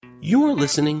You are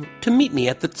listening to Meet Me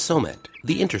at the Tzomet,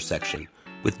 the intersection,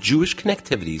 with Jewish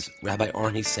Connectivity's Rabbi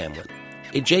Arnie Samlin,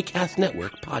 a JCast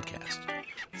Network podcast.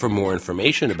 For more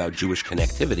information about Jewish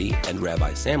Connectivity and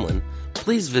Rabbi Samlin,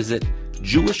 please visit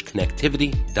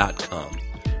jewishconnectivity.com.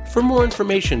 For more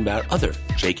information about other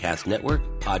JCast Network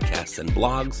podcasts and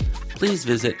blogs, please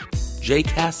visit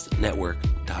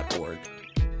jcastnetwork.org.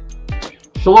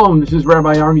 Shalom, this is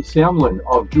Rabbi Arnie Samlin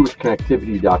of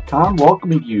jewishconnectivity.com,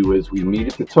 welcoming you as we meet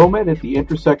at the Tzomet at the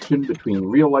intersection between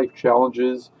real-life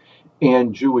challenges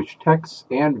and Jewish texts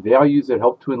and values that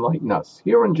help to enlighten us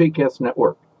here on JCast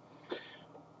Network. I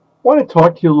want to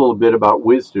talk to you a little bit about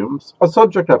wisdom, a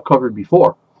subject I've covered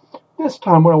before. This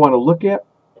time what I want to look at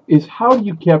is how do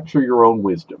you capture your own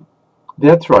wisdom?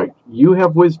 That's right, you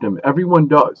have wisdom, everyone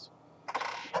does.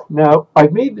 Now,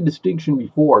 I've made the distinction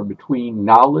before between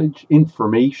knowledge,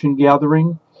 information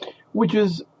gathering, which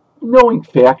is knowing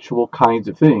factual kinds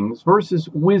of things, versus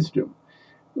wisdom.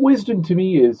 Wisdom to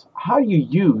me is how you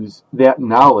use that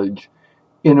knowledge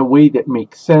in a way that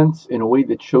makes sense, in a way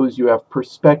that shows you have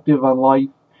perspective on life,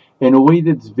 in a way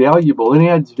that's valuable and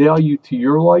adds value to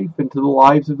your life and to the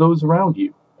lives of those around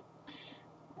you.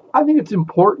 I think it's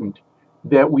important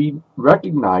that we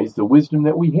recognize the wisdom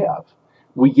that we have.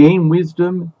 We gain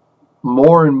wisdom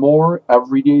more and more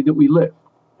every day that we live.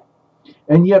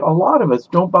 And yet a lot of us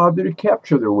don't bother to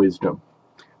capture their wisdom.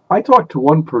 I talked to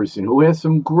one person who has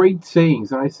some great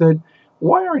sayings, and I said,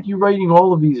 why aren't you writing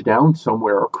all of these down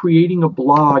somewhere, or creating a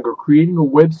blog, or creating a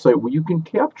website where you can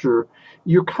capture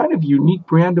your kind of unique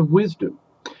brand of wisdom?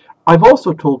 I've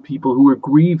also told people who are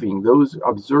grieving, those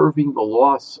observing the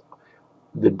loss,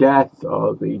 the death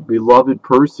of a beloved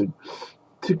person,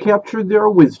 to capture their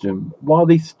wisdom while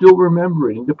they still remember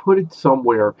it and to put it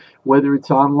somewhere, whether it's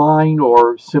online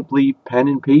or simply pen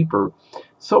and paper,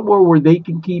 somewhere where they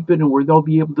can keep it and where they'll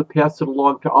be able to pass it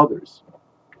along to others.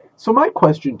 So my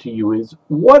question to you is,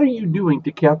 what are you doing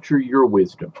to capture your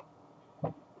wisdom?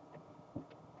 It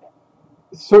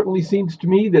certainly seems to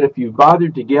me that if you've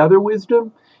bothered to gather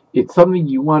wisdom, it's something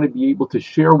you want to be able to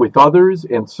share with others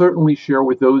and certainly share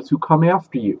with those who come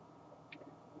after you.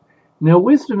 Now,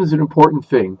 wisdom is an important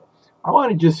thing. I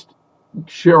want to just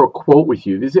share a quote with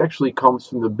you. This actually comes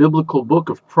from the biblical book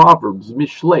of Proverbs,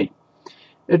 Mishlei.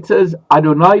 It says,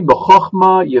 Adonai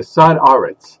b'chochma yasad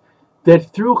aretz,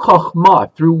 that through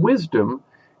chochmah, through wisdom,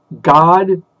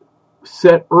 God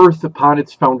set earth upon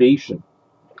its foundation.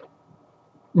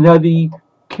 Now, the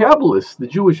Kabbalists, the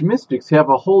Jewish mystics, have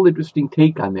a whole interesting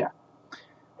take on that.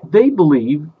 They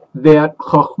believe that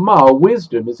chochmah,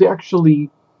 wisdom, is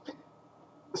actually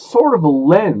sort of a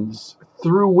lens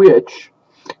through which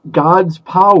God's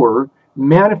power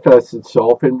manifests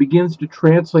itself and begins to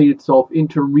translate itself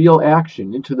into real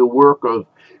action, into the work of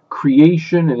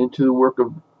creation and into the work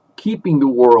of keeping the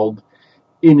world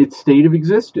in its state of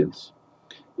existence.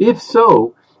 If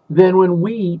so, then when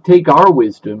we take our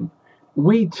wisdom,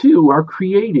 we too are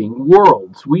creating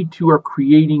worlds. We too are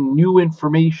creating new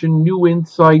information, new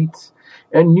insights,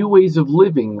 and new ways of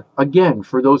living, again,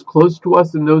 for those close to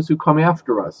us and those who come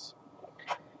after us.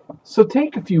 So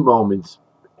take a few moments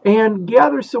and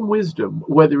gather some wisdom,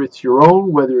 whether it's your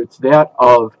own, whether it's that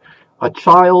of a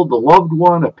child, a loved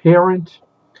one, a parent,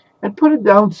 and put it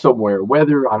down somewhere,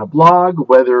 whether on a blog,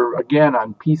 whether, again,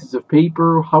 on pieces of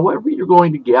paper, however you're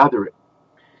going to gather it.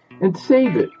 And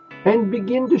save it, and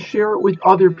begin to share it with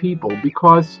other people,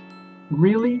 because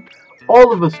really,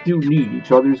 all of us do need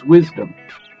each other's wisdom.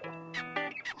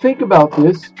 Think about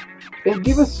this and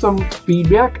give us some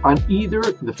feedback on either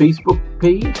the Facebook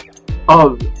page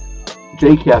of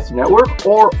JCast Network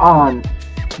or on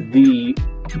the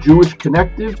Jewish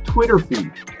Connective Twitter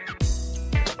feed.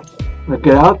 Now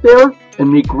get out there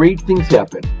and make great things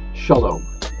happen. Shalom.